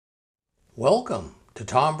Welcome to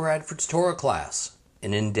Tom Bradford's Torah class,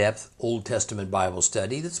 an in-depth Old Testament Bible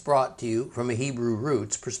study that's brought to you from a Hebrew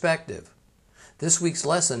roots perspective. This week's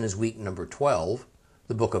lesson is week number 12,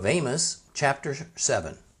 the book of Amos, chapter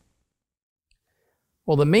 7.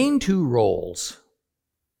 Well, the main two roles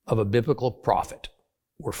of a biblical prophet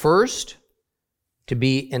were first, to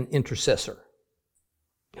be an intercessor,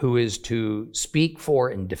 who is to speak for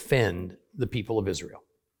and defend the people of Israel.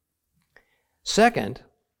 Second,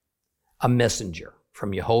 a messenger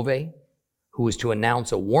from Jehovah who is to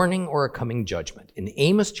announce a warning or a coming judgment. In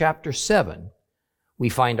Amos chapter 7, we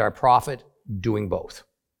find our prophet doing both.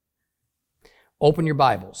 Open your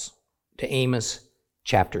Bibles to Amos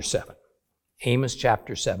chapter 7. Amos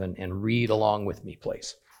chapter 7, and read along with me,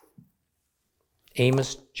 please.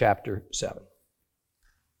 Amos chapter 7.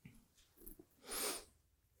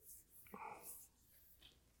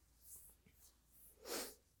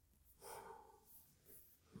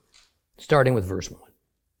 Starting with verse 1.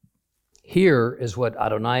 Here is what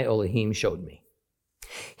Adonai Elohim showed me.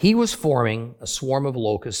 He was forming a swarm of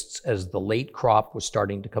locusts as the late crop was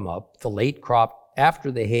starting to come up, the late crop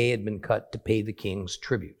after the hay had been cut to pay the king's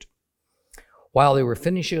tribute. While they were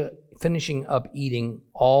finishing up eating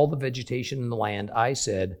all the vegetation in the land, I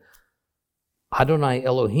said, Adonai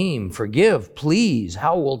Elohim, forgive, please.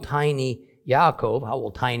 How will tiny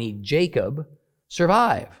Jacob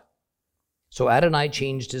survive? So Adonai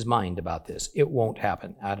changed his mind about this. It won't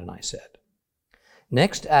happen, Adonai said.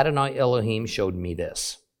 Next, Adonai Elohim showed me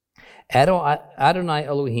this. Adonai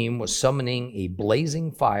Elohim was summoning a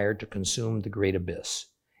blazing fire to consume the great abyss,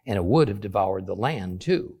 and it would have devoured the land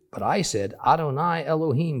too. But I said, Adonai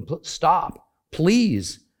Elohim, stop,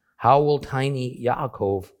 please. How will tiny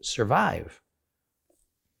Yaakov survive?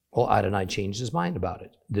 Well, Adonai changed his mind about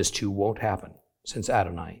it. This too won't happen, since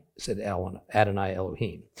Adonai said Adonai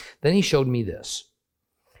Elohim. Then he showed me this.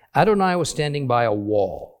 Adonai was standing by a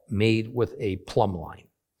wall made with a plumb line,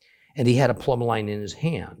 and he had a plumb line in his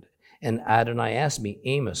hand. And Adonai asked me,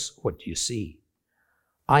 Amos, what do you see?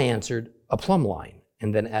 I answered, a plumb line.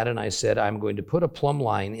 And then Adonai said, I'm going to put a plumb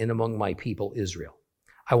line in among my people Israel.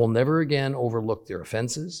 I will never again overlook their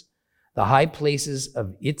offenses. The high places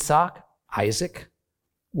of Isaac,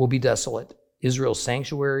 will be desolate. Israel's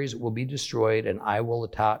sanctuaries will be destroyed, and I will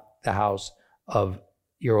attack the house of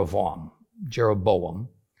Jeroboam,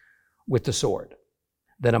 with the sword.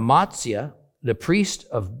 Then Amaziah, the priest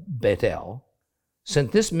of Bethel,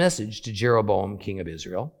 sent this message to Jeroboam, king of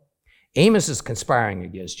Israel. Amos is conspiring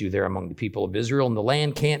against you there among the people of Israel, and the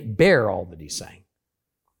land can't bear all that he's saying.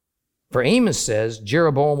 For Amos says,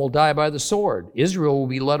 Jeroboam will die by the sword. Israel will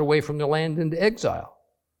be led away from their land into exile.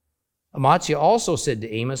 Amaziah also said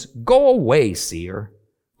to Amos, go away, seer.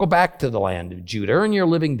 Go back to the land of Judah. Earn your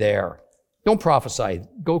living there. Don't prophesy.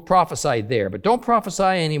 Go prophesy there, but don't prophesy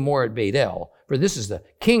anymore at Bethel, for this is the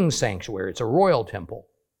king's sanctuary. It's a royal temple.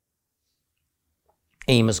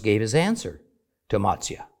 Amos gave his answer to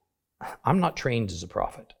Amaziah. I'm not trained as a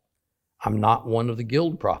prophet. I'm not one of the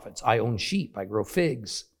guild prophets. I own sheep. I grow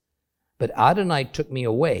figs. But Adonai took me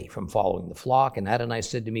away from following the flock, and Adonai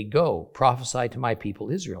said to me, go, prophesy to my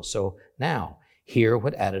people Israel. So now, hear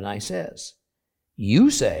what Adonai says.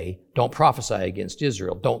 You say, don't prophesy against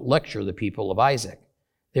Israel. Don't lecture the people of Isaac.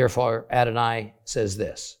 Therefore, Adonai says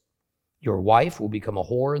this, your wife will become a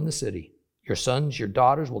whore in the city. Your sons, your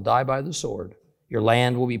daughters will die by the sword. Your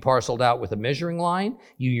land will be parceled out with a measuring line.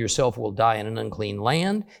 You yourself will die in an unclean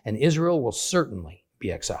land, and Israel will certainly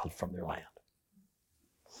be exiled from their land.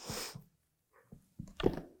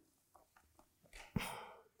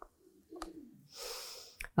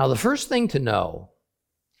 Now, the first thing to know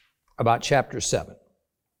about chapter 7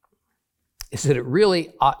 is that it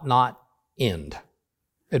really ought not end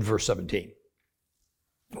at verse 17,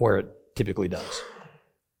 where it typically does.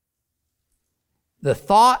 The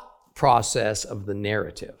thought process of the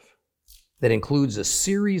narrative that includes a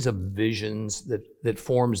series of visions that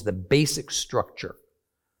forms the basic structure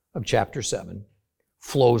of chapter 7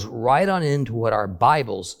 flows right on into what our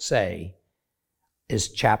Bibles say is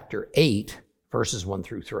chapter 8, verses 1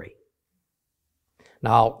 through 3.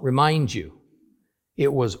 Now, I'll remind you,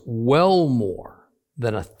 it was well more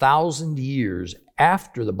than 1,000 years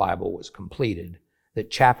after the Bible was completed that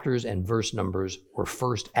chapters and verse numbers were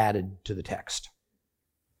first added to the text.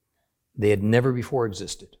 They had never before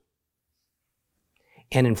existed.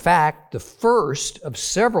 And in fact, the first of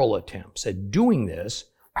several attempts at doing this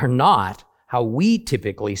are not how we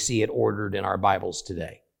typically see it ordered in our Bibles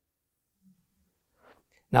today.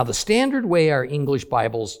 Now, the standard way our English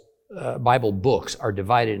Bible books are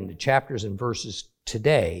divided into chapters and verses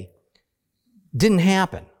today didn't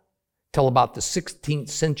happen till about the 16th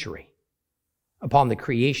century, upon the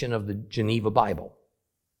creation of the Geneva Bible.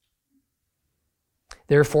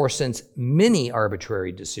 Therefore, since many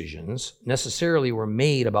arbitrary decisions necessarily were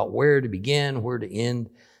made about where to begin, where to end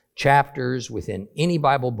chapters within any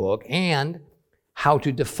Bible book, and how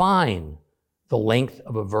to define the length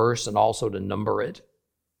of a verse and also to number it,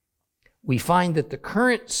 we find that the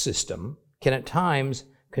current system can at times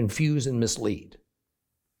confuse and mislead,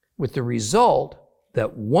 with the result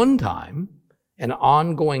that one time an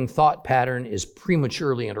ongoing thought pattern is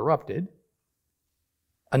prematurely interrupted.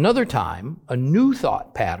 Another time, a new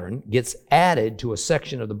thought pattern gets added to a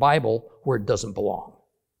section of the Bible where it doesn't belong.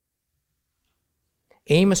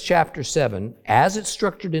 Amos chapter 7, as it's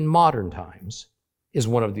structured in modern times, is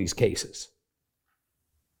one of these cases.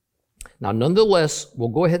 Now, nonetheless, we'll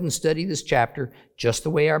go ahead and study this chapter just the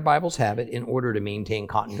way our Bibles have it in order to maintain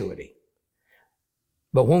continuity.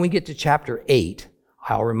 But when we get to chapter 8,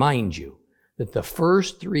 I'll remind you that the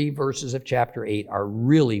first 3 verses of chapter 8 are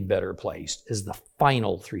really better placed as the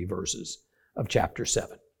final 3 verses of chapter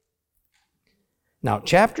 7. Now,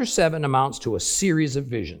 chapter 7 amounts to a series of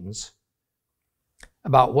visions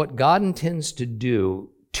about what God intends to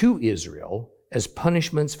do to Israel as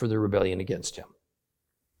punishments for the rebellion against him.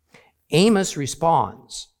 Amos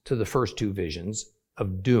responds to the first 2 visions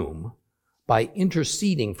of doom by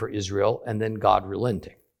interceding for Israel and then God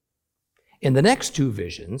relenting. In the next 2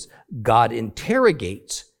 visions, God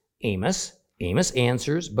interrogates Amos. Amos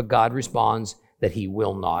answers, but God responds that he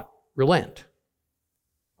will not relent.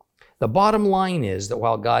 The bottom line is that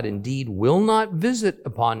while God indeed will not visit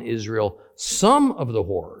upon Israel some of the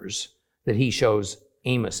horrors that he shows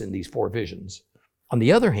Amos in these 4 visions, on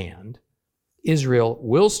the other hand, Israel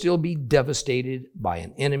will still be devastated by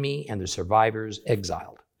an enemy and the survivors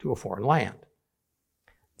exiled to a foreign land.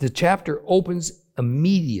 The chapter opens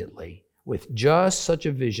immediately with just such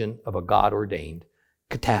a vision of a God-ordained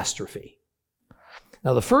catastrophe.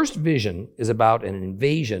 Now, the first vision is about an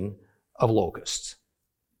invasion of locusts.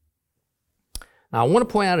 Now, I want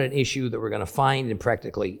to point out an issue that we're going to find in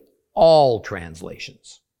practically all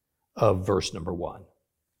translations of verse number 1.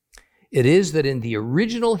 It is that in the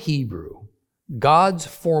original Hebrew, God's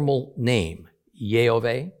formal name,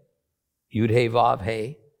 Yehovah,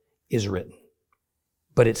 Yud-He-Vav-He, is written.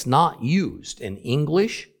 But it's not used in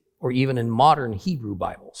English or even in modern Hebrew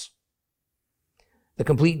Bibles. The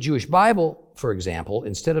complete Jewish Bible, for example,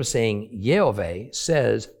 instead of saying Yehovah,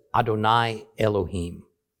 says Adonai Elohim.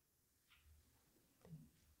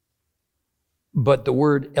 But the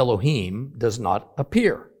word Elohim does not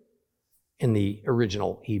appear in the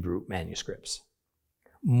original Hebrew manuscripts.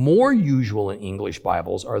 More usual in English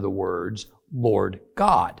Bibles are the words Lord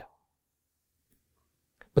God.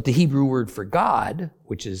 But the Hebrew word for God,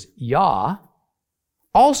 which is Yah,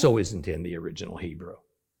 also isn't in the original Hebrew.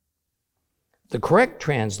 The correct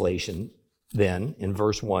translation then in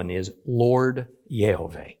verse 1 is Lord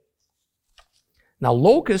Yehovah. Now,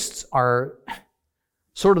 locusts are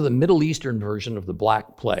sort of the Middle Eastern version of the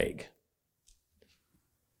Black Plague.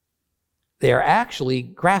 They are actually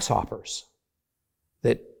grasshoppers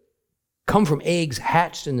that come from eggs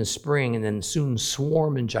hatched in the spring and then soon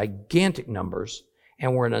swarm in gigantic numbers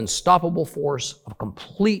and were an unstoppable force of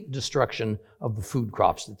complete destruction of the food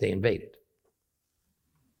crops that they invaded.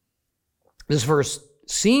 This verse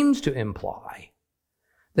seems to imply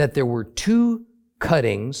that there were 2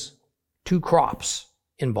 cuttings, 2 crops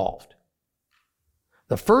involved.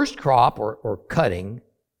 The first crop or cutting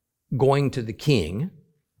going to the king,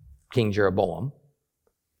 King Jeroboam,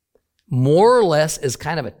 more or less as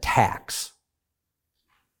kind of a tax.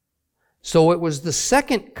 So it was the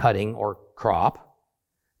second cutting or crop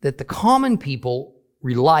that the common people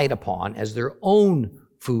relied upon as their own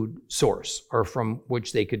food source, or from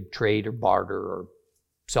which they could trade or barter or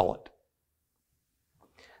sell it.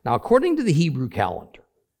 Now, according to the Hebrew calendar,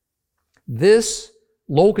 this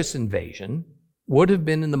locust invasion would have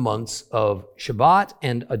been in the months of Shabbat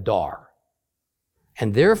and Adar,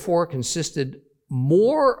 and therefore consisted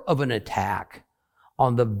more of an attack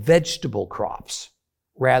on the vegetable crops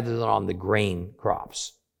rather than on the grain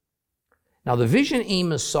crops. Now, the vision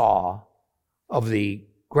Amos saw of the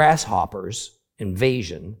grasshoppers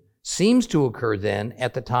invasion seems to occur then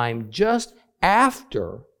at the time just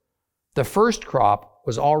after the first crop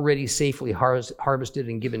was already safely harvested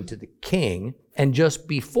and given to the king, and just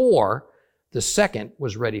before the second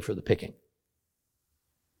was ready for the picking.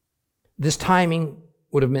 This timing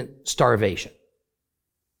would have meant starvation,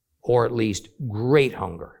 or at least great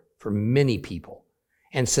hunger for many people.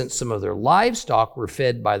 And since some of their livestock were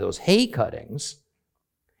fed by those hay cuttings,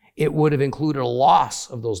 it would have included a loss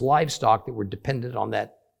of those livestock that were dependent on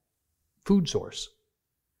that food source.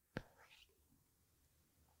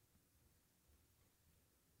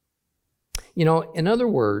 In other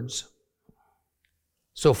words,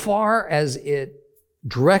 so far as it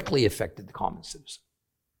directly affected the common citizen,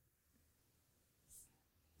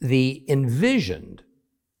 the envisioned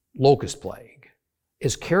locust plague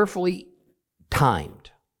is carefully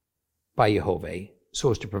timed by Jehovah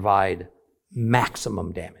so as to provide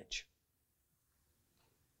maximum damage.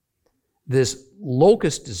 This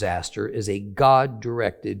locust disaster is a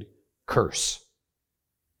God-directed curse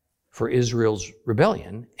for Israel's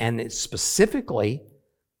rebellion, and it's specifically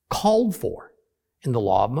called for in the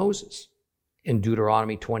law of Moses. In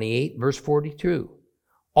Deuteronomy 28, verse 42,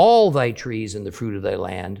 all thy trees and the fruit of thy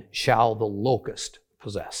land shall the locust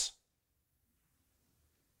possess.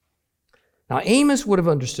 Now, Amos would have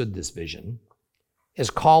understood this vision as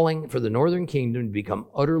calling for the northern kingdom to become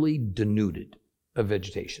utterly denuded of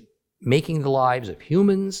vegetation, making the lives of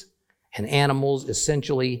humans and animals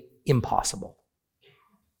essentially impossible.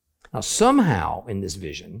 Now, somehow in this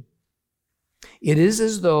vision, it is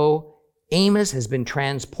as though Amos has been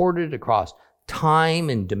transported across time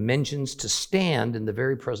and dimensions to stand in the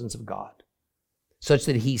very presence of God, such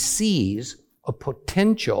that he sees a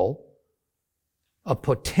potential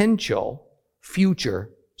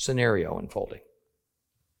future scenario unfolding.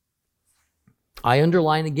 I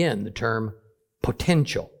underline again the term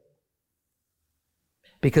potential,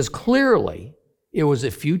 because clearly it was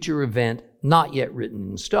a future event not yet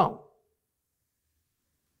written in stone.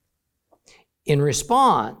 In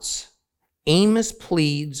response, Amos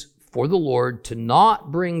pleads for the Lord to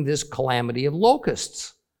not bring this calamity of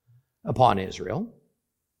locusts upon Israel.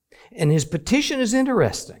 And his petition is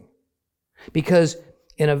interesting because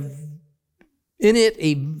in it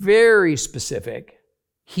a very specific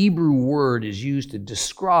Hebrew word is used to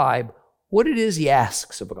describe what it is he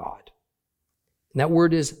asks of God. And that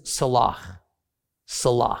word is salach.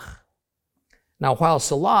 Salach. Now, while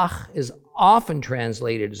salach is often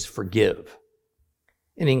translated as forgive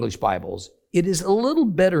in English Bibles, it is a little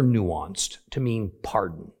better nuanced to mean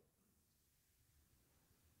pardon.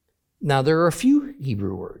 Now, there are a few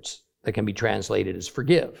Hebrew words that can be translated as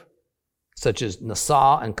forgive, such as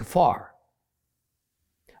nasa and kafar.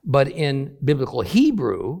 But in biblical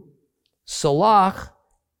Hebrew, salach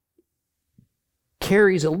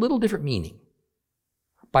carries a little different meaning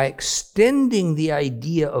by extending the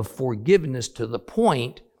idea of forgiveness to the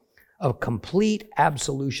point of complete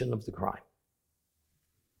absolution of the crime.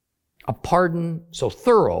 A pardon so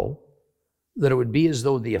thorough that it would be as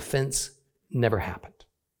though the offense never happened.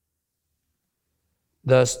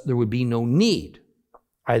 Thus, there would be no need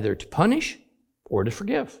either to punish or to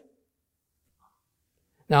forgive.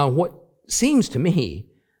 Now, what seems to me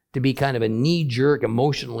to be kind of a knee-jerk,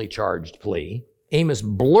 emotionally charged plea, Amos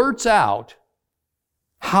blurts out,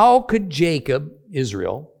 how could Jacob,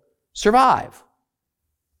 Israel, survive?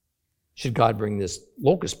 Should God bring this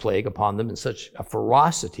locust plague upon them in such a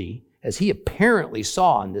ferocity as he apparently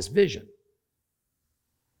saw in this vision?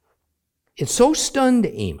 It so stunned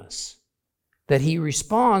Amos that he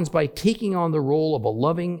responds by taking on the role of a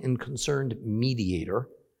loving and concerned mediator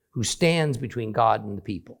who stands between God and the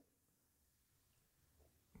people.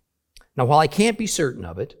 Now, while I can't be certain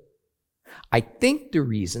of it, I think the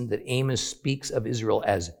reason that Amos speaks of Israel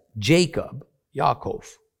as Jacob, Yaakov,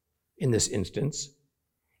 in this instance,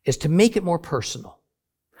 is to make it more personal.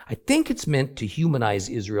 I think it's meant to humanize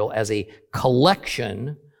Israel as a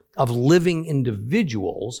collection of living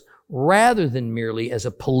individuals rather than merely as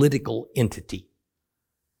a political entity,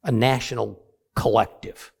 a national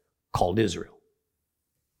collective called Israel.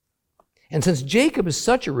 And since Jacob is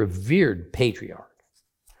such a revered patriarch,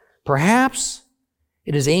 perhaps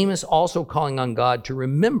it is Amos also calling on God to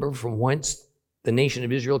remember from whence the nation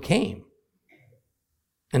of Israel came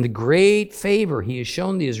and the great favor he has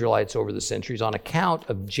shown the Israelites over the centuries on account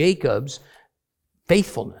of Jacob's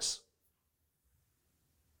faithfulness.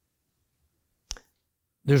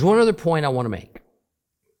 There's one other point I want to make,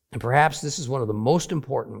 and perhaps this is one of the most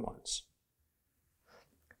important ones.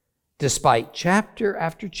 Despite chapter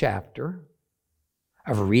after chapter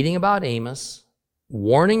of reading about Amos,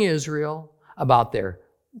 warning Israel about their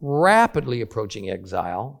rapidly approaching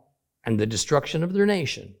exile and the destruction of their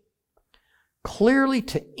nation, clearly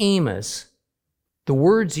to Amos, the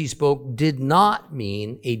words he spoke did not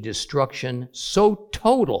mean a destruction so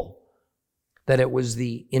total that it was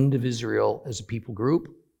the end of Israel as a people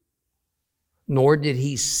group, nor did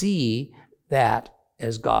he see that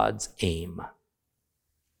as God's aim.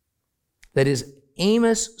 That is,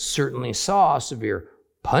 Amos certainly saw severe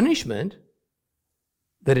punishment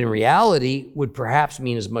that in reality would perhaps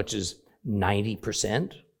mean as much as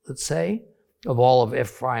 90%, let's say, of all of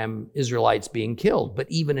Ephraim Israelites being killed. But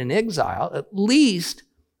even in exile, at least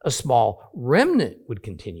a small remnant would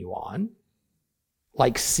continue on.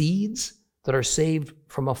 like seeds that are saved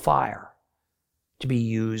from a fire to be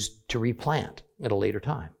used to replant at a later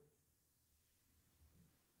time.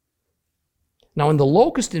 Now, in the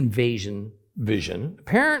locust invasion vision,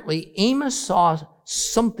 apparently Amos saw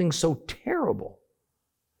something so terrible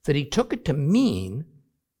that he took it to mean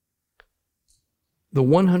the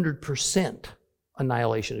 100%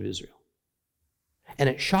 annihilation of Israel. And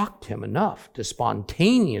it shocked him enough to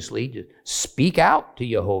spontaneously to speak out to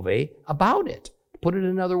Jehovah about it. Put it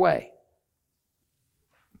another way.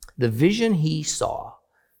 The vision he saw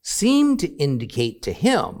seemed to indicate to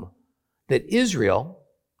him that Israel,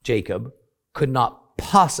 Jacob, could not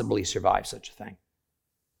possibly survive such a thing.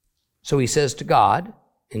 So he says to God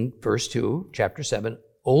in verse 2, chapter 7,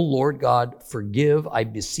 O Lord God, forgive, I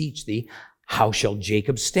beseech thee. How shall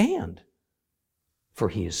Jacob stand? For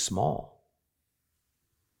he is small.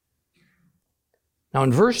 Now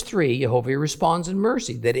in verse 3, Jehovah responds in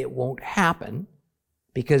mercy that it won't happen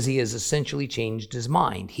because he has essentially changed his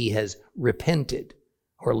mind. He has repented,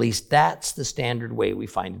 or at least that's the standard way we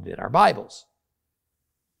find it in our Bibles.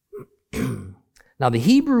 Now the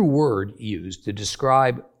Hebrew word used to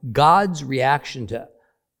describe God's reaction to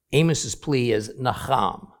Amos's plea is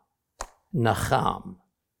nacham,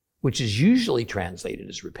 which is usually translated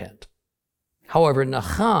as repent. However,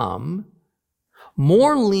 nacham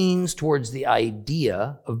more leans towards the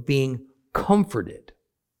idea of being comforted,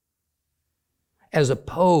 as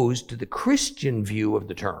opposed to the Christian view of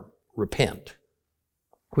the term, repent,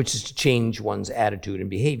 which is to change one's attitude and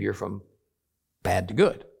behavior from bad to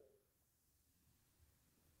good.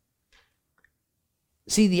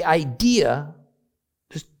 See, the idea,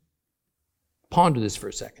 just ponder this for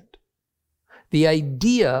a second. The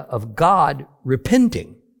idea of God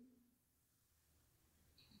repenting,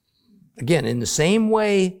 again, in the same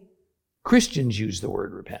way Christians use the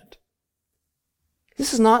word repent,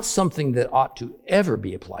 this is not something that ought to ever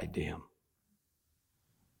be applied to him.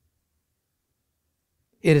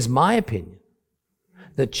 It is my opinion.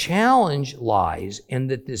 The challenge lies in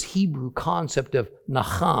that this Hebrew concept of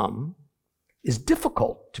nacham is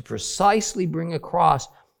difficult to precisely bring across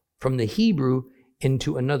from the Hebrew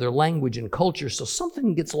into another language and culture, so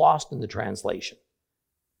something gets lost in the translation.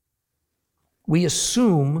 We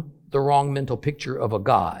assume the wrong mental picture of a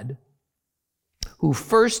God who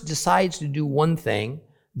first decides to do one thing,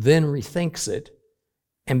 then rethinks it,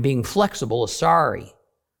 and being flexible is sorry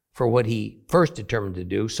for what he first determined to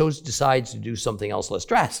do, so decides to do something else less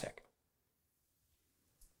drastic.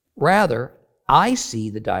 Rather, I see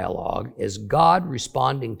the dialogue as God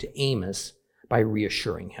responding to Amos by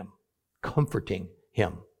reassuring him, comforting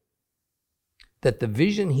him, that the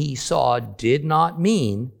vision he saw did not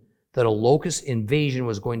mean that a locust invasion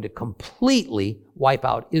was going to completely wipe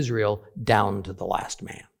out Israel down to the last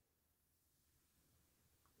man,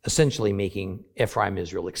 essentially making Ephraim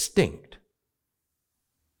Israel extinct.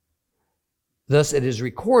 Thus, it is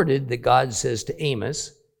recorded that God says to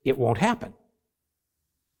Amos, it won't happen,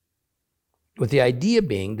 with the idea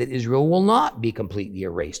being that Israel will not be completely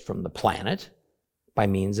erased from the planet by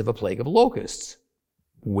means of a plague of locusts,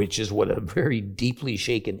 which is what a very deeply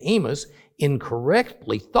shaken Amos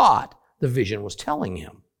incorrectly thought the vision was telling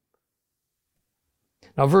him.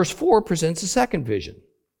 Now, verse 4 presents a second vision.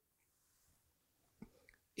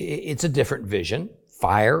 It's a different vision,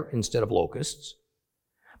 fire instead of locusts,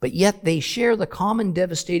 but yet they share the common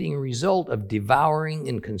devastating result of devouring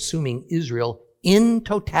and consuming Israel in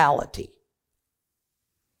totality.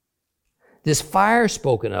 This fire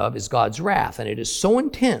spoken of is God's wrath, and it is so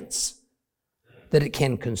intense that it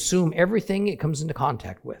can consume everything it comes into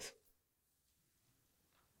contact with.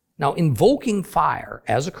 Now, invoking fire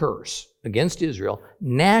as a curse against Israel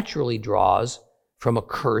naturally draws from a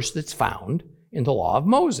curse that's found in the law of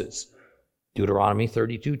Moses. Deuteronomy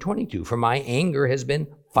 32:22, for my anger has been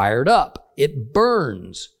fired up. It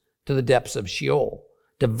burns to the depths of Sheol,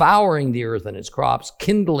 devouring the earth and its crops,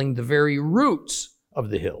 kindling the very roots of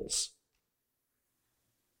the hills.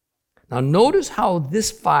 Now notice how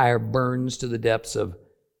this fire burns to the depths of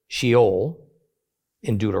Sheol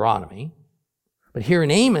in Deuteronomy. But here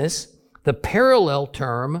in Amos, the parallel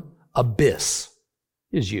term abyss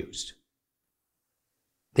is used.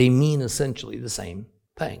 They mean essentially the same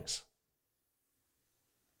things.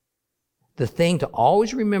 The thing to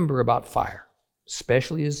always remember about fire,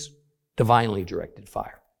 especially as divinely directed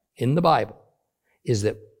fire in the Bible, is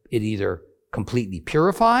that it either completely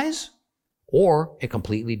purifies or it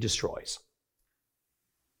completely destroys.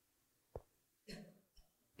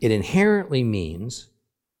 It inherently means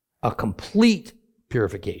a complete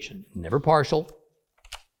purification, never partial,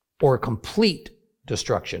 or a complete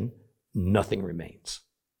destruction, nothing remains.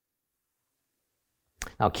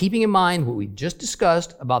 Now, keeping in mind what we just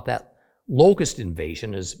discussed about that locust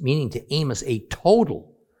invasion as meaning to Amos a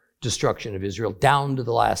total destruction of Israel down to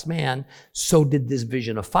the last man, so did this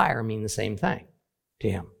vision of fire mean the same thing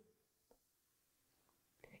to him.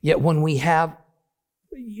 Yet when we have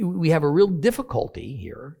a real difficulty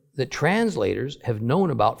here that translators have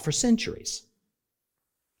known about for centuries.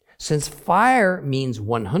 Since fire means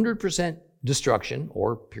 100% destruction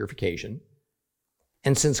or purification,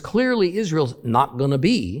 and since clearly Israel's not going to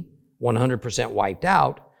be 100% wiped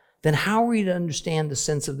out, then how are we to understand the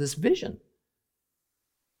sense of this vision?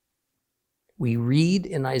 We read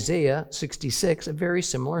in Isaiah 66 a very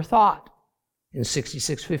similar thought. In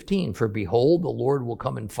 66:15, for behold, the Lord will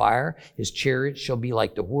come in fire, his chariots shall be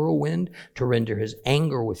like the whirlwind, to render his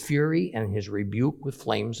anger with fury and his rebuke with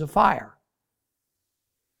flames of fire.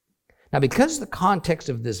 Now, because the context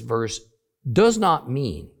of this verse does not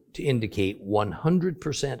mean to indicate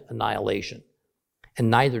 100% annihilation, and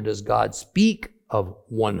neither does God speak of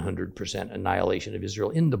 100% annihilation of Israel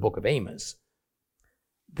in the book of Amos,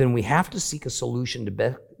 then we have to seek a solution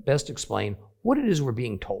to best explain what it is we're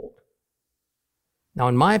being told. Now,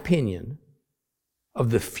 in my opinion,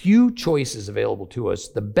 of the few choices available to us,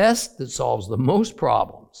 the best that solves the most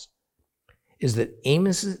problems is that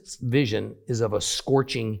Amos's vision is of a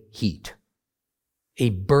scorching heat, a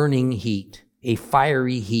burning heat, a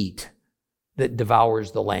fiery heat that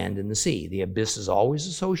devours the land and the sea. The abyss is always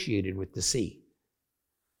associated with the sea.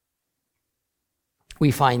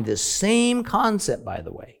 We find this same concept, by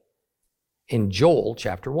the way, in Joel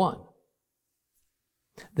chapter 1.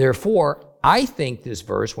 Therefore, I think this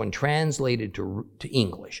verse, when translated to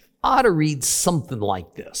English, ought to read something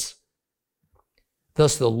like this.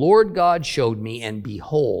 Thus the Lord God showed me, and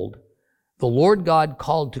behold, the Lord God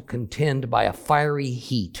called to contend by a fiery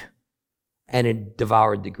heat, and it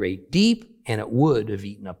devoured the great deep, and it would have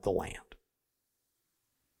eaten up the land.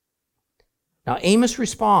 Now Amos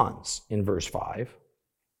responds in verse 5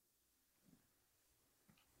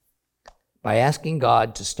 by asking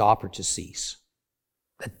God to stop or to cease.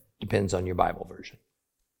 Depends on your Bible version.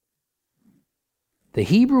 The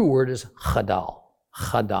Hebrew word is chadal,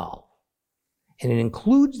 and it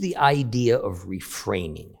includes the idea of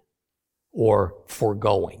refraining or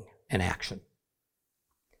foregoing an action.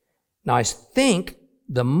 Now, I think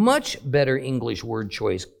the much better English word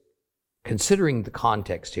choice, considering the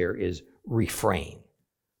context here, is refrain.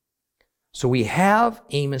 So we have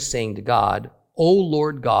Amos saying to God, O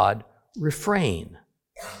Lord God, refrain.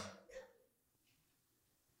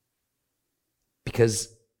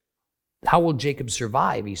 Because how will Jacob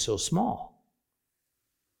survive? He's so small.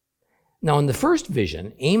 Now, in the first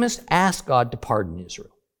vision, Amos asked God to pardon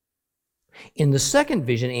Israel. In the second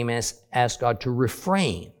vision, Amos asked God to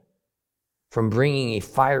refrain from bringing a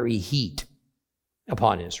fiery heat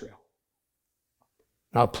upon Israel.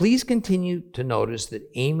 Now, please continue to notice that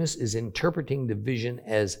Amos is interpreting the vision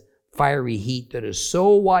as fiery heat that is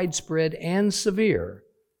so widespread and severe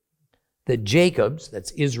that Jacob's,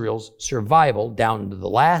 that's Israel's, survival down to the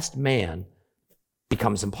last man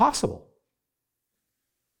becomes impossible.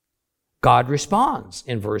 God responds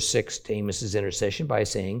in verse 6 to Amos's intercession by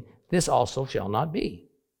saying, this also shall not be.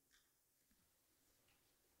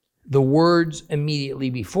 The words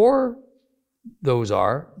immediately before those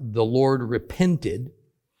are, the Lord repented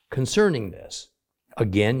concerning this.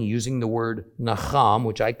 Again, using the word nacham,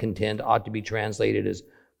 which I contend ought to be translated as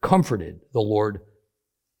comforted. The Lord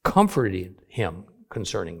comforted him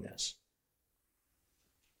concerning this.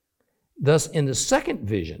 Thus, in the second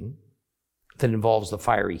vision that involves the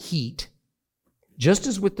fiery heat, just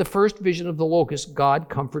as with the first vision of the locust, God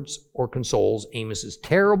comforts or consoles Amos's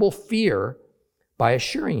terrible fear by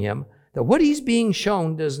assuring him that what he's being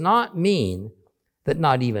shown does not mean that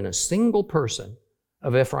not even a single person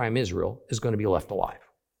of Ephraim, Israel, is going to be left alive.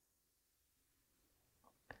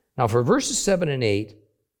 Now, for verses 7 and 8,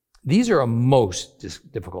 these are a most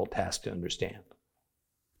difficult task to understand.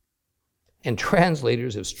 And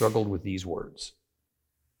translators have struggled with these words.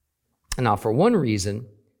 And now, for one reason,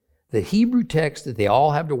 the Hebrew text that they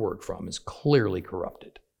all have to work from is clearly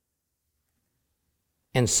corrupted.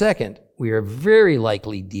 And second, we are very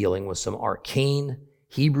likely dealing with some arcane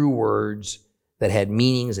Hebrew words that had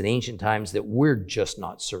meanings in ancient times that we're just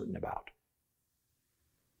not certain about.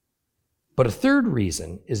 But a third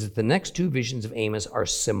reason is that the next two visions of Amos are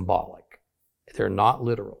symbolic. They're not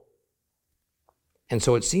literal. And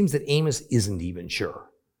so it seems that Amos isn't even sure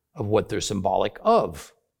of what they're symbolic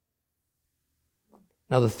of.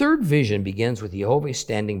 Now, the third vision begins with Jehovah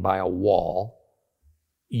standing by a wall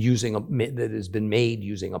that has been made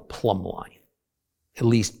using a plumb line. At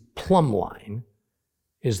least plumb line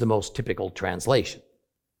is the most typical translation.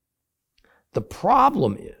 The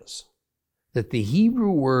problem is that the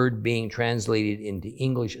Hebrew word being translated into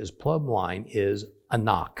English as plumb line is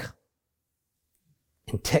anak.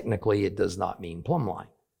 And technically, it does not mean plumb line.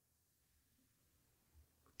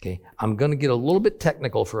 Okay, I'm going to get a little bit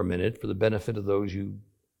technical for a minute for the benefit of those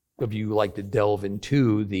of you who like to delve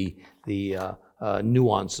into the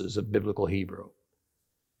nuances of biblical Hebrew.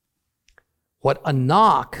 What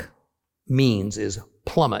anak means is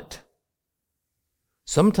plummet.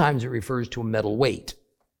 Sometimes it refers to a metal weight.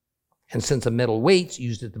 And since a metal weight's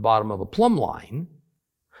used at the bottom of a plumb line,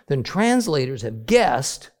 then translators have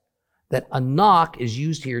guessed that anak is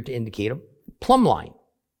used here to indicate a plumb line.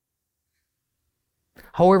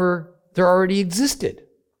 However, there already existed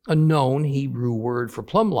a known Hebrew word for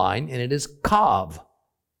plumb line, and it is kav.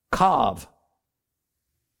 Kav.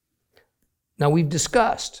 Now, we've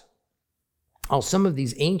discussed how some of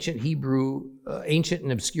these ancient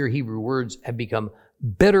and obscure Hebrew words have become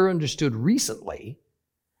better understood recently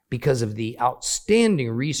because of the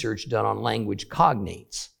outstanding research done on language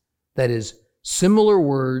cognates. That is, similar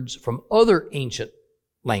words from other ancient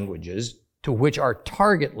languages to which our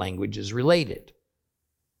target language is related.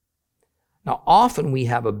 Now, often we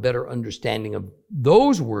have a better understanding of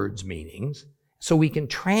those words' meanings, so we can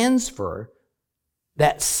transfer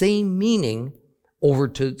that same meaning over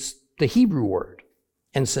to the Hebrew word.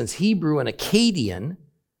 And since Hebrew and Akkadian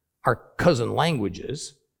are cousin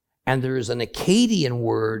languages, and there is an Akkadian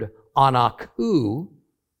word, anaku,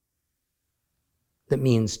 that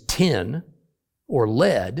means tin or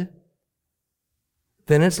lead,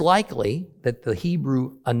 then it's likely that the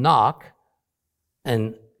Hebrew anak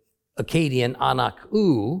and Akkadian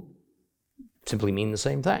anaku simply mean the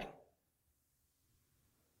same thing.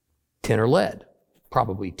 Tin or lead,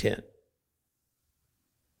 probably tin.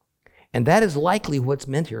 And that is likely what's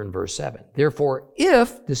meant here in verse 7. Therefore,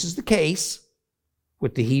 if this is the case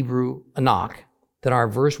with the Hebrew anak, then our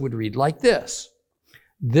verse would read like this.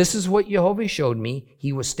 This is what Jehovah showed me.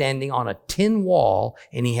 He was standing on a tin wall,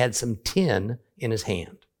 and he had some tin in his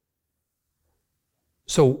hand.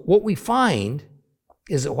 So what we find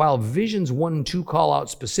is that while visions 1 and 2 call out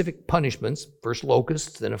specific punishments, first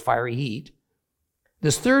locusts, then a fiery heat,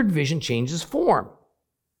 this third vision changes form.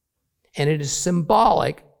 And it is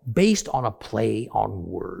symbolic based on a play on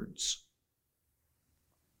words.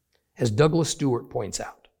 As Douglas Stewart points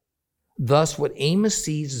out, thus what Amos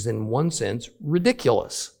sees is in one sense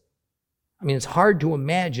ridiculous. I mean, it's hard to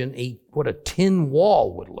imagine what a tin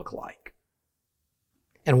wall would look like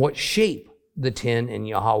and what shape the tin in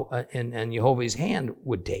Jehovah's hand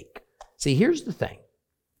would take. See, here's the thing.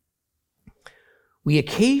 We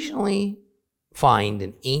occasionally find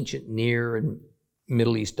in ancient Near and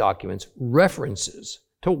Middle East documents references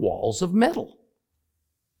to walls of metal.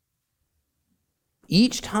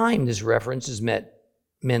 Each time this reference is meant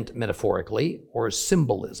metaphorically or as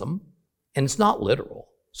symbolism, and it's not literal.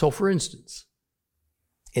 So for instance,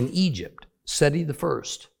 in Egypt, Seti I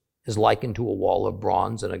is likened to a wall of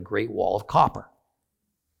bronze and a great wall of copper.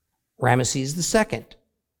 Ramesses II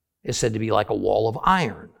is said to be like a wall of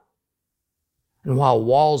iron. And while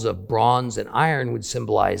walls of bronze and iron would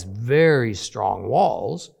symbolize very strong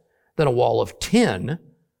walls, then a wall of tin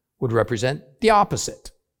would represent the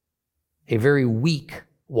opposite, a very weak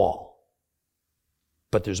wall.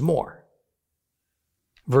 But there's more.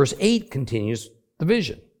 Verse 8 continues the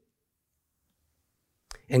vision.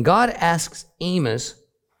 And God asks Amos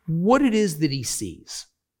what it is that he sees.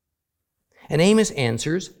 And Amos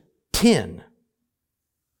answers, tin.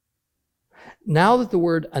 Now that the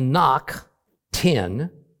word anak,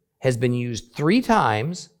 tin, has been used 3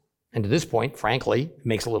 times, and to this point, frankly, it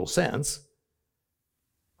makes a little sense,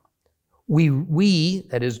 we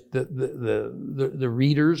that is the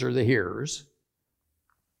readers or the hearers,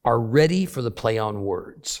 are ready for the play on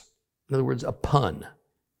words. In other words, a pun,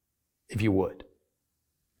 if you would,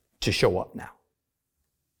 to show up now.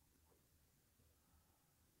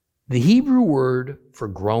 The Hebrew word for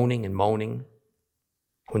groaning and moaning,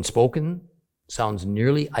 when spoken, sounds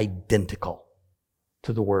nearly identical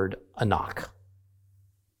to the word anak.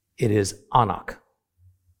 It is anak.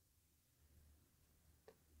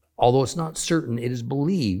 Although it's not certain, it is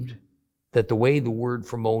believed that the way the word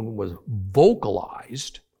for moan was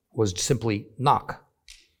vocalized was simply nak.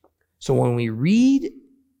 So when we read,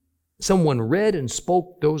 someone read and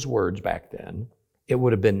spoke those words back then, it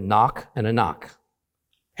would have been knock and a knock.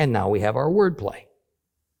 And now we have our wordplay.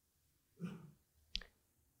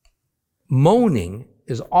 Moaning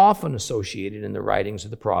is often associated in the writings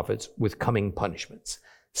of the prophets with coming punishments.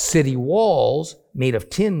 City walls made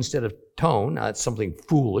of tin instead of stone, now that's something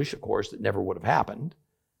foolish, of course, that never would have happened,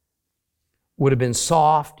 would have been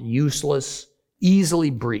soft, useless,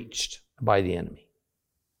 easily breached. by the enemy.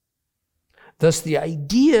 Thus, the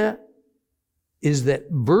idea is that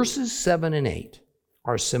verses 7 and 8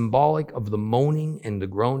 are symbolic of the moaning and the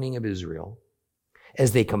groaning of Israel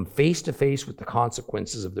as they come face to face with the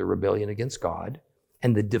consequences of their rebellion against God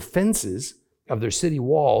and the defenses of their city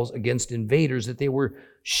walls against invaders that they were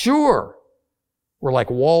sure were like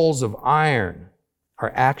walls of iron,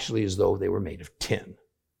 are actually as though they were made of tin.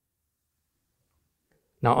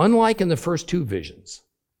 Now, unlike in the first two visions,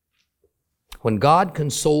 when God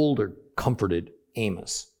consoled or comforted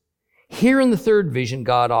Amos, here in the third vision,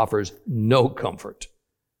 God offers no comfort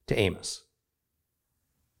to Amos.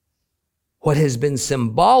 What has been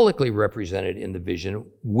symbolically represented in the vision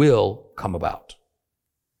will come about.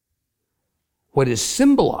 What is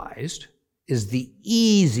symbolized is the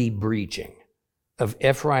easy breaching of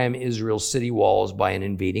Ephraim, Israel's city walls by an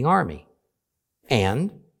invading army,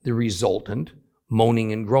 and the resultant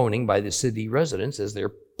moaning and groaning by the city residents as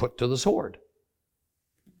they're put to the sword.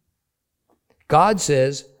 God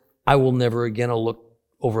says, I will never again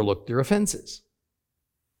overlook their offenses.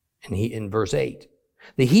 And in verse 8,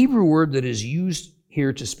 the Hebrew word that is used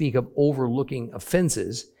here to speak of overlooking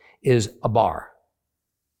offenses is abar.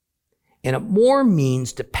 And it more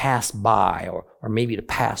means to pass by or maybe to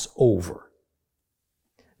pass over.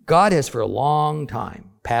 God has for a long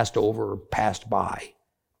time passed over or passed by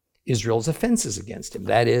Israel's offenses against him.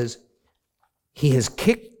 That is, he has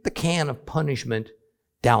kicked the can of punishment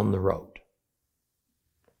down the road,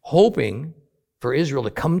 hoping for Israel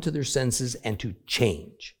to come to their senses and to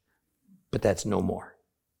change. But that's no more.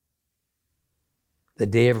 The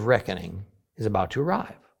day of reckoning is about to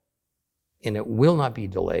arrive, and it will not be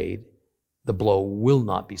delayed. The blow will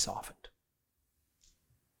not be softened.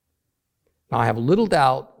 Now, I have little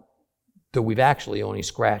doubt that we've actually only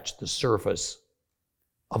scratched the surface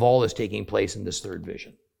of all that's taking place in this third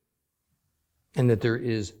vision, and that there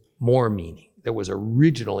is more meaning that was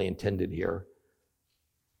originally intended here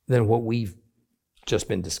than what we've just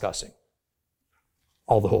been discussing.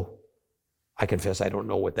 Although, I confess I don't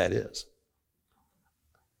know what that is.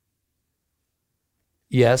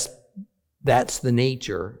 Yes, that's the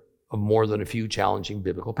nature of more than a few challenging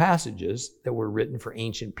biblical passages that were written for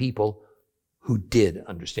ancient people who did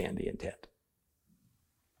understand the intent.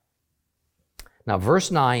 Now,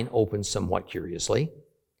 verse 9 opens somewhat curiously.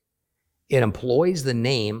 It employs the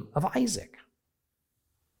name of Isaac.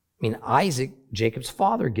 I mean, Isaac, Jacob's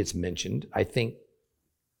father, gets mentioned, I think,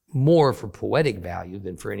 more for poetic value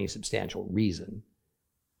than for any substantial reason.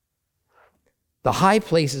 The high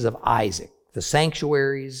places of Isaac, the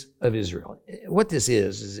sanctuaries of Israel. What this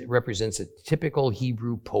is it represents a typical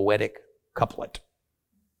Hebrew poetic couplet.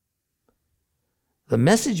 The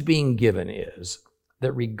message being given is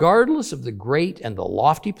that regardless of the great and the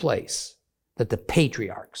lofty place that the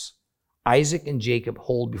patriarchs, Isaac and Jacob,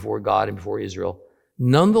 hold before God and before Israel,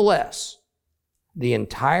 nonetheless, the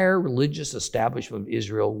entire religious establishment of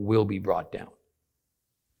Israel will be brought down.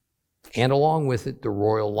 And along with it, the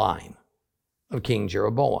royal line of King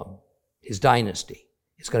Jeroboam, his dynasty,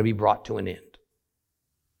 is going to be brought to an end.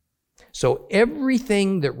 So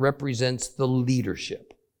everything that represents the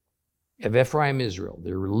leadership of Ephraim, Israel,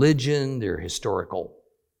 their religion, their historical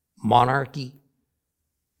monarchy,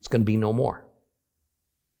 it's going to be no more.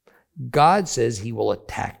 God says he will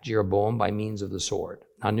attack Jeroboam by means of the sword.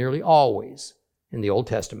 Now, nearly always in the Old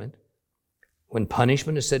Testament, when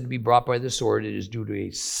punishment is said to be brought by the sword, it is due to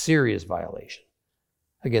a serious violation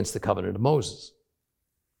against the covenant of Moses.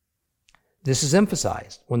 This is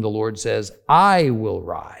emphasized when the Lord says, I will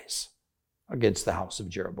rise against the house of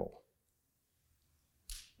Jeroboam.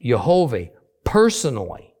 Jehovah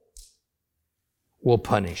personally will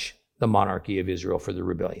punish the monarchy of Israel for the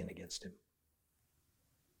rebellion against him.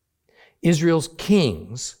 Israel's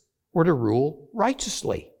kings were to rule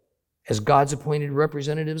righteously as God's appointed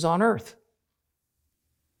representatives on earth.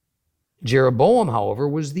 Jeroboam, however,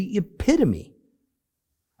 was the epitome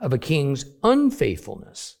of a king's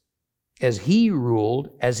unfaithfulness, as he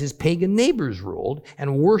ruled as his pagan neighbors ruled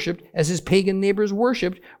and worshiped as his pagan neighbors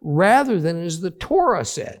worshiped, rather than as the Torah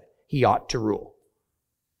said he ought to rule.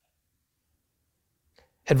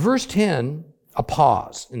 At verse 10, a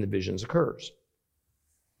pause in the visions occurs.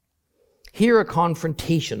 Here a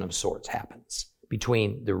confrontation of sorts happens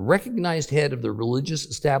between the recognized head of the religious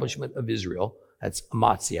establishment of Israel, that's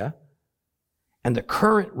Amos Ch, and the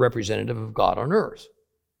current representative of God on earth,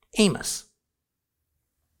 Amos.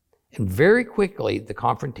 And very quickly, the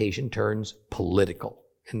confrontation turns political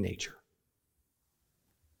in nature.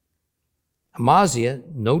 Amaziah,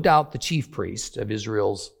 no doubt the chief priest of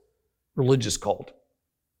Israel's religious cult,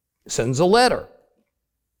 sends a letter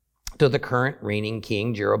to the current reigning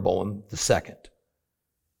king, Jeroboam II.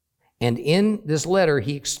 And in this letter,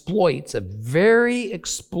 he exploits a very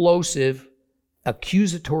explosive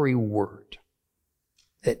accusatory word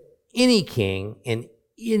that any king in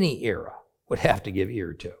any era would have to give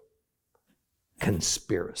ear to.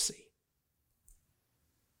 Conspiracy.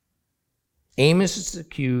 Amos is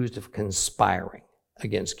accused of conspiring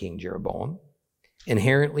against King Jeroboam,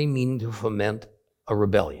 inherently meaning to foment a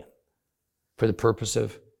rebellion for the purpose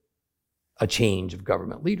of a change of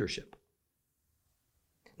government leadership.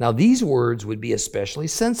 Now, these words would be especially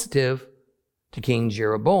sensitive to King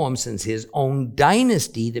Jeroboam, since his own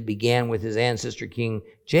dynasty that began with his ancestor King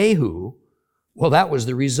Jehu, well, that was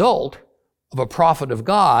the result of a prophet of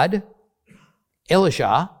God,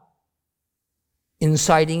 Elisha,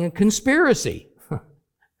 inciting a conspiracy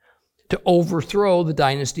to overthrow the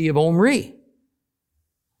dynasty of Omri.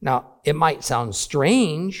 Now, it might sound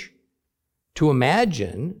strange to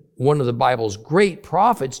imagine one of the Bible's great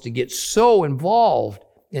prophets to get so involved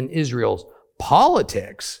in Israel's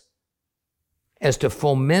politics as to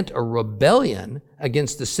foment a rebellion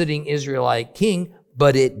against the sitting Israelite king,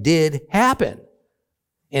 but it did happen.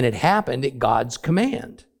 And it happened at God's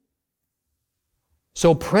command.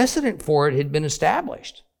 So precedent for it had been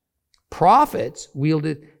established. Prophets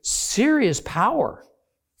wielded serious power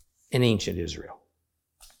in ancient Israel.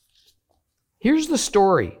 Here's the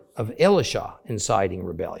story of Elisha inciting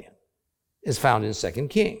rebellion. It's found in 2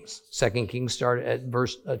 Kings. 2 Kings started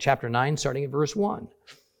at chapter 9, starting at verse 1.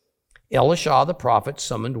 Elisha the prophet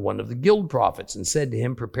summoned one of the guild prophets and said to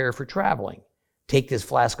him, "Prepare for traveling. Take this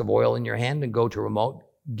flask of oil in your hand and go to remote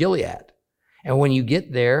Gilead. And when you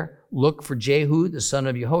get there, look for Jehu, the son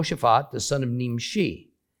of Jehoshaphat, the son of Nimshi.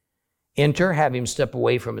 Enter, have him step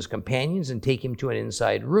away from his companions, and take him to an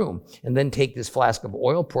inside room. And then take this flask of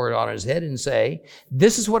oil, pour it on his head, and say,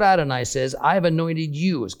 'This is what Adonai says, I have anointed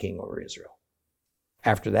you as king over Israel.'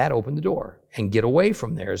 After that, open the door and get away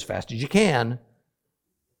from there as fast as you can."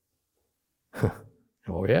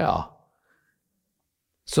 Oh, yeah.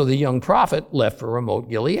 So the young prophet left for remote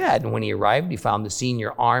Gilead. And when he arrived, he found the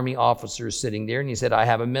senior army officers sitting there. And he said, "I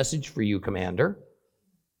have a message for you, commander."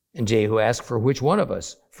 And Jehu asked, "For which one of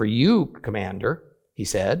us?" "For you, commander," he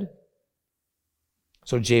said.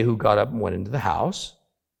 So Jehu got up and went into the house.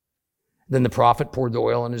 Then the prophet poured the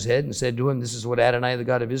oil on his head and said to him, "This is what Adonai, the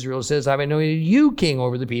God of Israel, says, I've anointed you king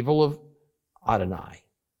over the people of Adonai,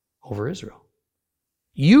 over Israel.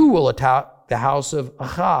 You will attack the house of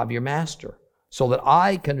Ahab, your master, so that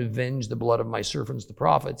I can avenge the blood of my servants, the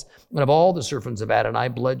prophets, and of all the servants of Adonai,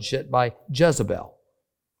 blood shed by Jezebel.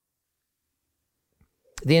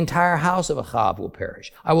 The entire house of Ahab will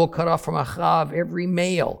perish. I will cut off from Ahab every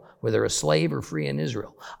male, whether a slave or free in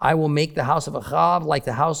Israel. I will make the house of Ahab like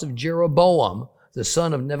the house of Jeroboam, the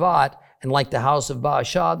son of Nevat, and like the house of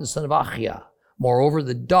Baasha, the son of Achiah. Moreover,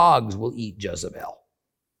 the dogs will eat Jezebel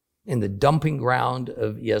in the dumping ground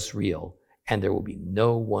of Yezreel, and there will be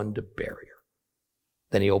no one to bury her."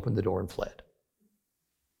 Then he opened the door and fled.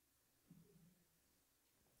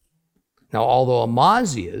 Now, although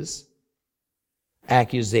Amaziah's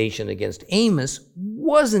accusation against Amos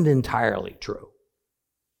wasn't entirely true,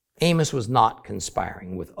 Amos was not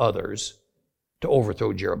conspiring with others to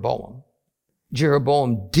overthrow Jeroboam.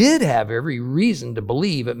 Jeroboam did have every reason to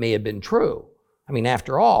believe it may have been true. I mean,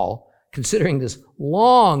 after all, considering this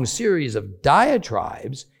long series of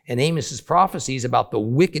diatribes and Amos's prophecies about the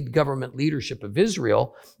wicked government leadership of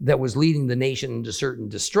Israel that was leading the nation into certain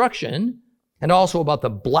destruction, and also about the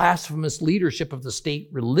blasphemous leadership of the state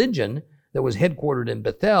religion that was headquartered in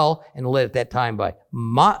Bethel and led at that time by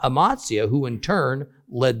Amaziah, who in turn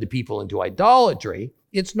led the people into idolatry,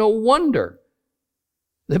 it's no wonder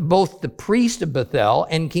that both the priest of Bethel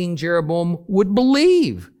and King Jeroboam would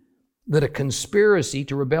believe that a conspiracy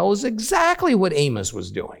to rebel is exactly what Amos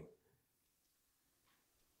was doing.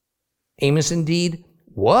 Amos indeed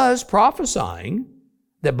was prophesying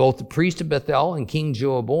that both the priest of Bethel and King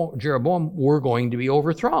Jeroboam were going to be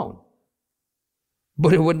overthrown.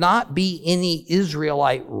 But it would not be any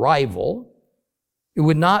Israelite rival. It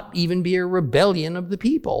would not even be a rebellion of the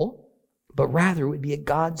people, but rather it would be at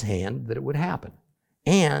God's hand that it would happen,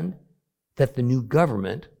 and that the new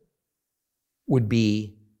government would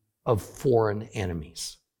be of foreign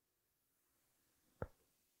enemies.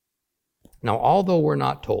 Now, although we're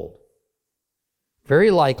not told,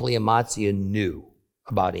 very likely Amaziah knew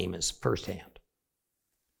about Amos firsthand.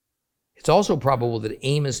 It's also probable that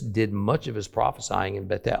Amos did much of his prophesying in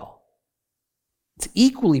Bethel. It's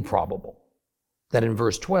equally probable that in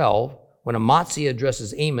verse 12, when Amaziah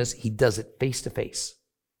addresses Amos, he does it face to face.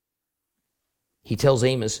 He tells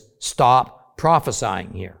Amos, "Stop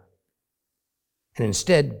prophesying here. And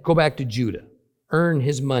instead, go back to Judah. Earn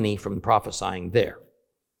his money from prophesying there."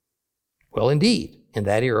 Well, indeed, in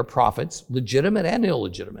that era, prophets, legitimate and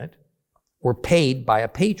illegitimate, were paid by a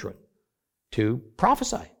patron to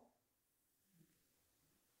prophesy.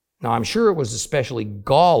 Now, I'm sure it was especially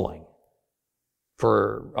galling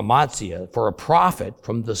for Amaziah, for a prophet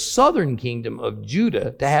from the southern kingdom of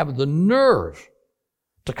Judah, to have the nerve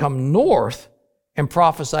to come north and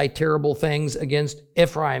prophesy terrible things against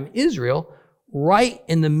Ephraim, Israel, right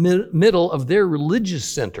in the middle of their religious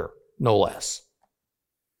center, no less.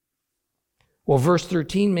 Well, verse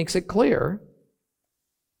 13 makes it clear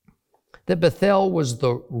that Bethel was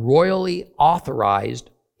the royally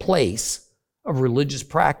authorized place of religious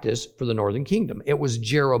practice for the northern kingdom. It was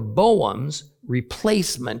Jeroboam's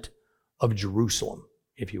replacement of Jerusalem,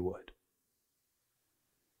 if you would.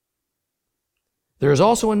 There is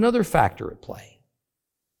also another factor at play.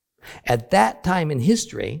 At that time in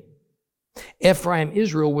history, Ephraim,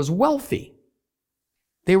 Israel was wealthy.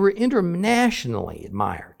 They were internationally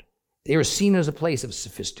admired. They were seen as a place of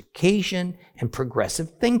sophistication and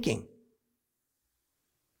progressive thinking.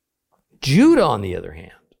 Judah, on the other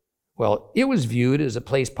hand, well, it was viewed as a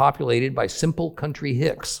place populated by simple country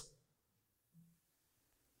hicks,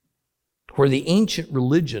 where the ancient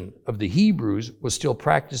religion of the Hebrews was still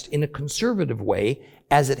practiced in a conservative way,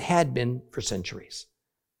 as it had been for centuries.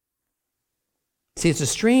 See, it's a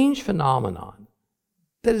strange phenomenon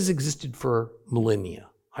that has existed for millennia,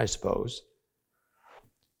 I suppose,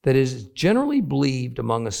 that is generally believed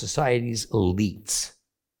among a society's elites,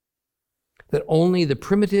 that only the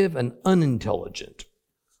primitive and unintelligent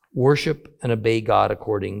worship and obey God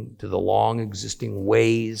according to the long existing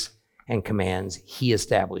ways and commands he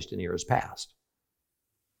established in years past.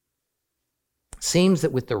 It seems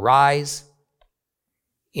that with the rise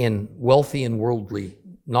in wealthy and worldly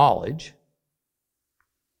knowledge,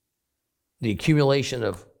 the accumulation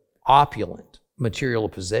of opulent material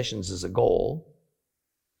possessions as a goal,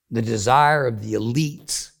 the desire of the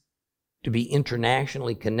elites to be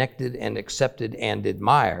internationally connected and accepted and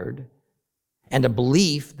admired, and a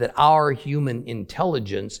belief that our human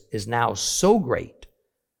intelligence is now so great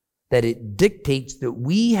that it dictates that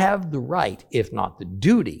we have the right, if not the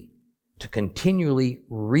duty, to continually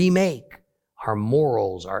remake our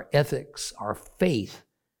morals, our ethics, our faith,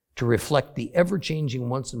 to reflect the ever-changing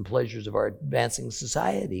wants and pleasures of our advancing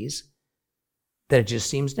societies, that it just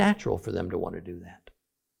seems natural for them to want to do that.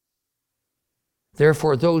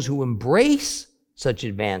 Therefore, those who embrace such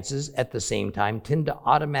advances at the same time tend to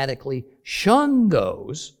automatically shun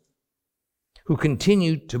those who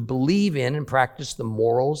continue to believe in and practice the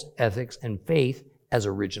morals, ethics, and faith as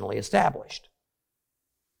originally established.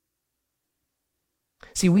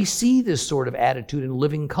 See, we see this sort of attitude in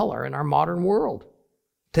living color in our modern world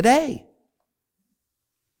today.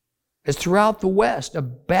 As throughout the West, a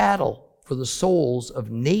battle for the souls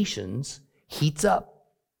of nations heats up.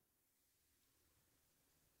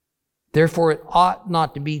 Therefore, it ought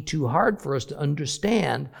not to be too hard for us to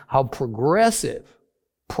understand how progressive,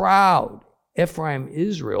 proud Ephraim,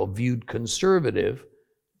 Israel viewed conservative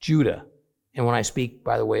Judah. And when I speak,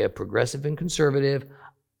 by the way, of progressive and conservative,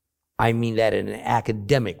 I mean that in an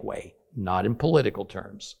academic way, not in political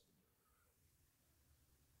terms.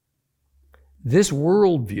 This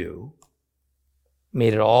worldview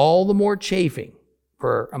made it all the more chafing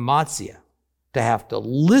for Amaziah to have to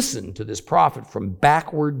listen to this prophet from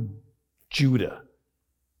backward Judah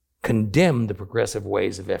condemn the progressive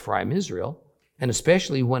ways of Ephraim, Israel, and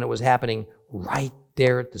especially when it was happening right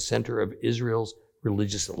there at the center of Israel's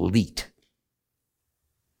religious elite,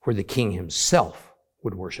 where the king himself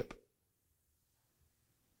would worship.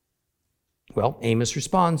 Well, Amos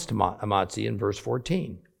responds to Amaziah in verse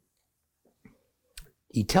 14.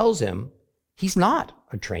 He tells him he's not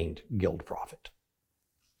a trained guild prophet.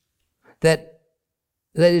 That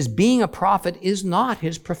is, being a prophet is not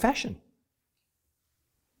his profession.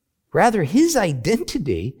 Rather, his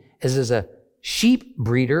identity is as a sheep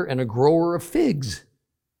breeder and a grower of figs.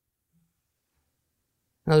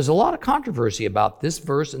 Now, there's a lot of controversy about this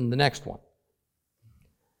verse and the next one.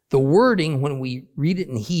 The wording, when we read it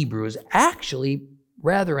in Hebrew, is actually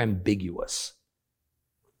rather ambiguous.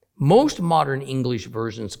 Most modern English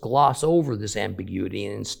versions gloss over this ambiguity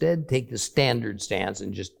and instead take the standard stance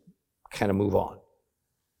and just kind of move on.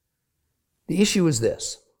 The issue is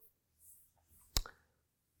this.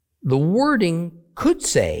 The wording could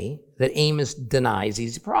say that Amos denies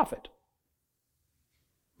he's a prophet.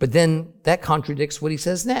 But then that contradicts what he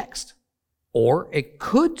says next. Or it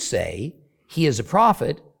could say he is a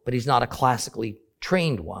prophet, but he's not a classically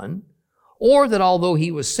trained one. Or that although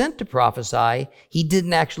he was sent to prophesy, he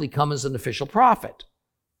didn't actually come as an official prophet.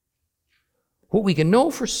 What we can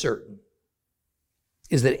know for certain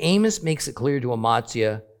is that Amos makes it clear to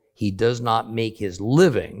Amaziah he does not make his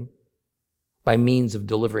living by means of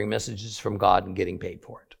delivering messages from God and getting paid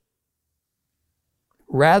for it.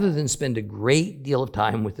 Rather than spend a great deal of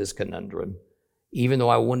time with this conundrum, even though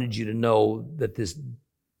I wanted you to know that this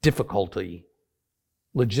difficulty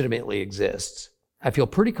legitimately exists, I feel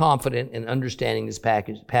pretty confident in understanding this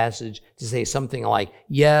passage to say something like,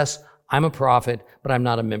 yes, I'm a prophet, but I'm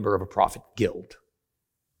not a member of a prophet guild.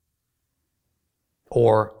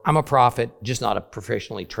 Or I'm a prophet, just not a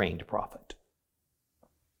professionally trained prophet.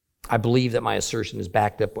 I believe that my assertion is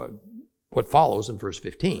backed up by what follows in verse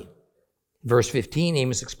 15. Verse 15,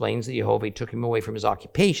 Amos explains that Jehovah took him away from his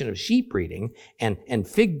occupation of sheep breeding and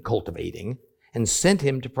fig cultivating and sent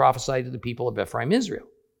him to prophesy to the people of Ephraim, Israel.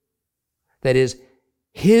 That is,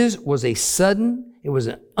 his was a sudden, it was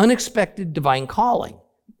an unexpected divine calling.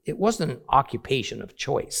 It wasn't an occupation of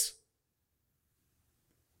choice.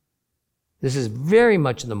 This is very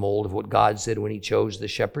much in the mold of what God said when he chose the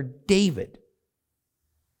shepherd David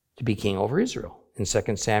to be king over Israel in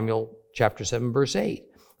 2 Samuel chapter 7, verse 8.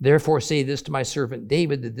 Therefore say this to my servant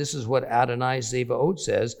David, that this is what Adonai Zevaot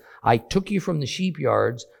says, I took you from the sheep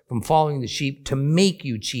yards, from following the sheep, to make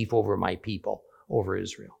you chief over my people, over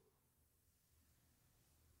Israel.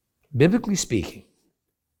 Biblically speaking,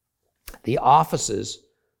 the offices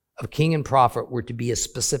of king and prophet were to be a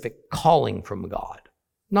specific calling from God,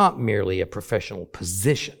 not merely a professional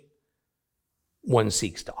position one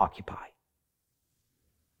seeks to occupy.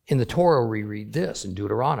 In the Torah, we read this in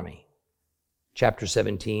Deuteronomy, chapter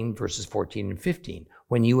 17, verses 14 and 15.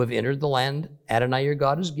 When you have entered the land Adonai your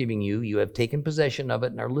God is giving you, you have taken possession of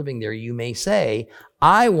it and are living there, you may say,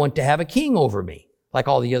 I want to have a king over me, like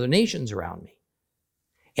all the other nations around me.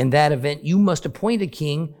 In that event, you must appoint a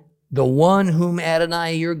king, the one whom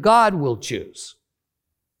Adonai your God will choose.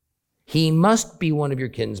 He must be one of your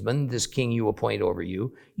kinsmen, this king you appoint over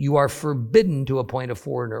you. You are forbidden to appoint a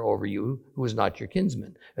foreigner over you who is not your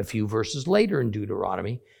kinsman. A few verses later in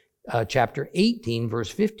Deuteronomy, chapter 18, verse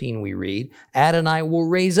 15, we read, Adonai will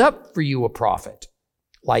raise up for you a prophet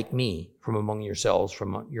like me from among yourselves,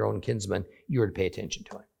 from your own kinsmen. You are to pay attention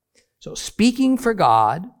to him. So speaking for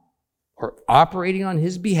God or operating on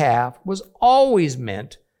his behalf was always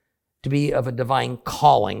meant to be of a divine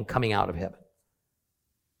calling coming out of heaven,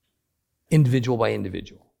 individual by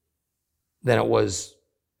individual, than it was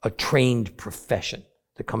a trained profession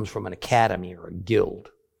that comes from an academy or a guild.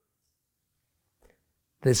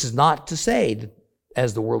 This is not to say that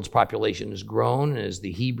as the world's population has grown and as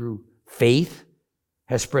the Hebrew faith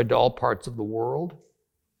has spread to all parts of the world,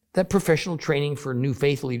 that professional training for new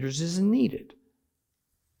faith leaders isn't needed,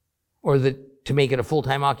 or that to make it a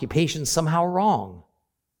full-time occupation is somehow wrong.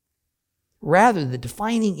 Rather, the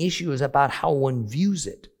defining issue is about how one views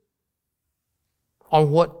it, on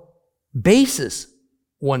what basis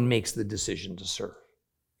one makes the decision to serve.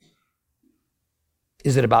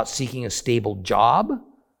 Is it about seeking a stable job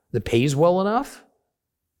that pays well enough?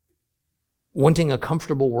 Wanting a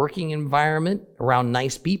comfortable working environment around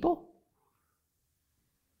nice people?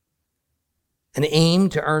 An aim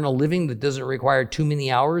to earn a living that doesn't require too many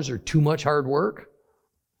hours or too much hard work?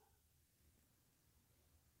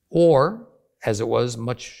 Or, as it was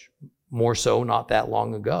much more so not that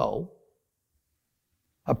long ago,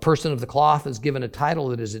 a person of the cloth is given a title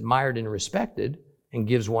that is admired and respected and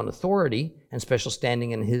gives one authority and special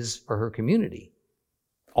standing in his or her community.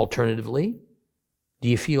 Alternatively, do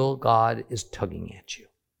you feel God is tugging at you,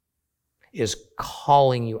 is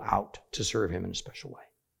calling you out to serve him in a special way?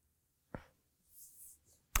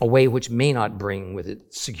 A way which may not bring with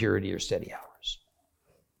it security or steady hours.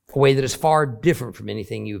 A way that is far different from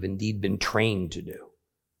anything you've indeed been trained to do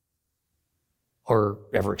or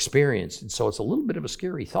ever experienced. And so it's a little bit of a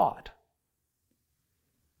scary thought.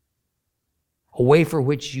 A way for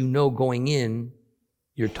which you know going in,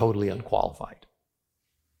 you're totally unqualified.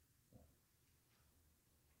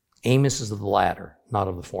 Amos is of the latter, not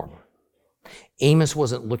of the former. Amos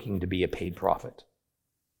wasn't looking to be a paid prophet,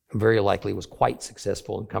 and very likely was quite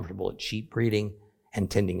successful and comfortable at sheep breeding and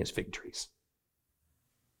tending his fig trees.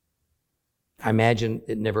 I imagine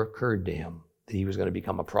it never occurred to him that he was going to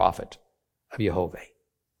become a prophet of Jehovah.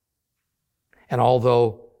 And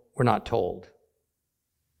although we're not told,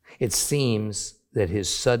 it seems that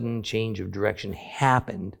his sudden change of direction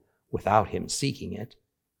happened without him seeking it,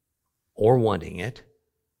 or wanting it,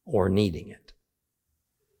 or needing it.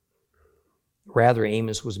 Rather,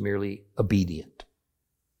 Amos was merely obedient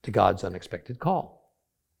to God's unexpected call.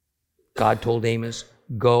 God told Amos,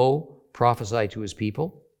 go prophesy to his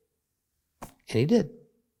people, and he did.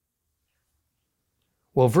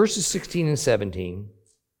 Well, verses 16 and 17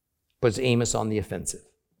 puts Amos on the offensive.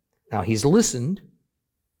 Now, he's listened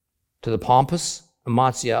to the pompous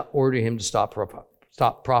Amaziah ordered him to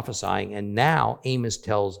stop prophesying, and now Amos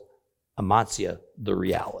tells Amaziah the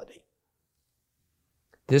reality.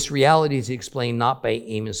 This reality is explained not by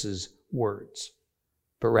Amos's words,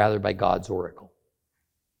 but rather by God's oracle.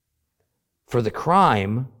 For the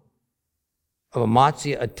crime of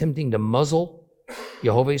Amaziah attempting to muzzle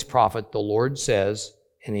Jehovah's prophet, the Lord says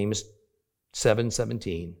in Amos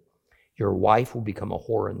 7:17, your wife will become a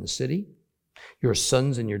whore in the city. Your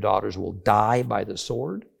sons and your daughters will die by the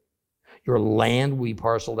sword. Your land will be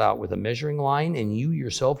parceled out with a measuring line, and you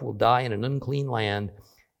yourself will die in an unclean land,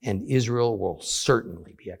 and Israel will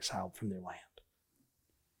certainly be exiled from their land.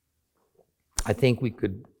 I think we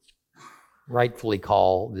could rightfully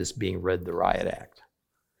call this being read the Riot Act.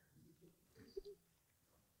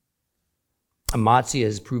 Amaziah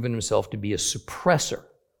has proven himself to be a suppressor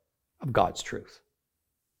of God's truth.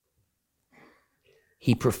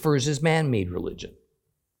 He prefers his man-made religion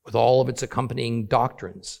with all of its accompanying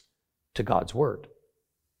doctrines to God's word.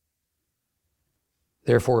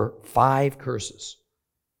 Therefore, 5 curses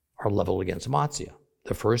are leveled against Amaziah.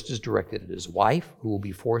 The first is directed at his wife, who will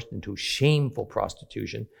be forced into shameful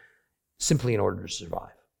prostitution simply in order to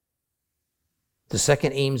survive. The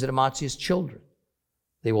second aims at Amaziah's children.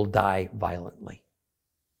 They will die violently.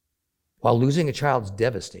 While losing a child is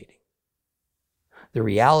devastating, the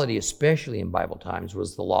reality, especially in Bible times,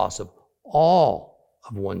 was the loss of all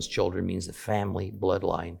of one's children means the family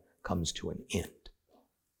bloodline comes to an end.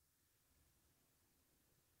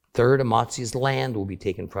 Third, Amaziah's land will be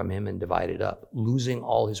taken from him and divided up. Losing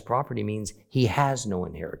all his property means he has no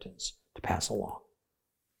inheritance to pass along.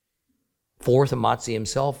 Fourth, Amaziah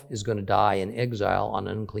himself is going to die in exile on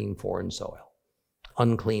unclean foreign soil.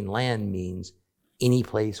 Unclean land means any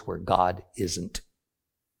place where God isn't.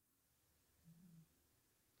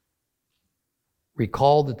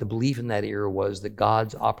 Recall that the belief in that era was that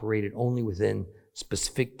gods operated only within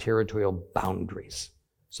specific territorial boundaries,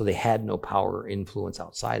 so they had no power or influence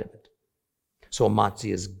outside of it. So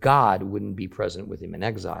Amaziah's God wouldn't be present with him in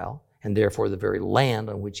exile, and therefore the very land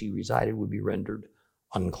on which he resided would be rendered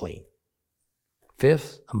unclean.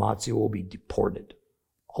 Fifth, Amaziah will be deported,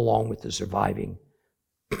 along with the surviving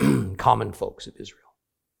common folks of Israel.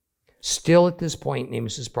 Still at this point,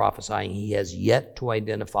 Amos is prophesying he has yet to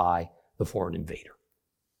identify the foreign invader,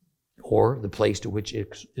 or the place to which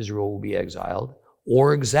Israel will be exiled,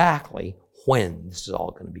 or exactly when this is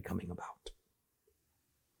all going to be coming about.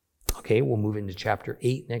 Okay, we'll move into chapter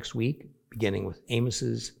 8 next week, beginning with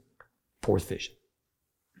Amos's 4th vision.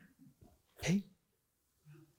 Okay?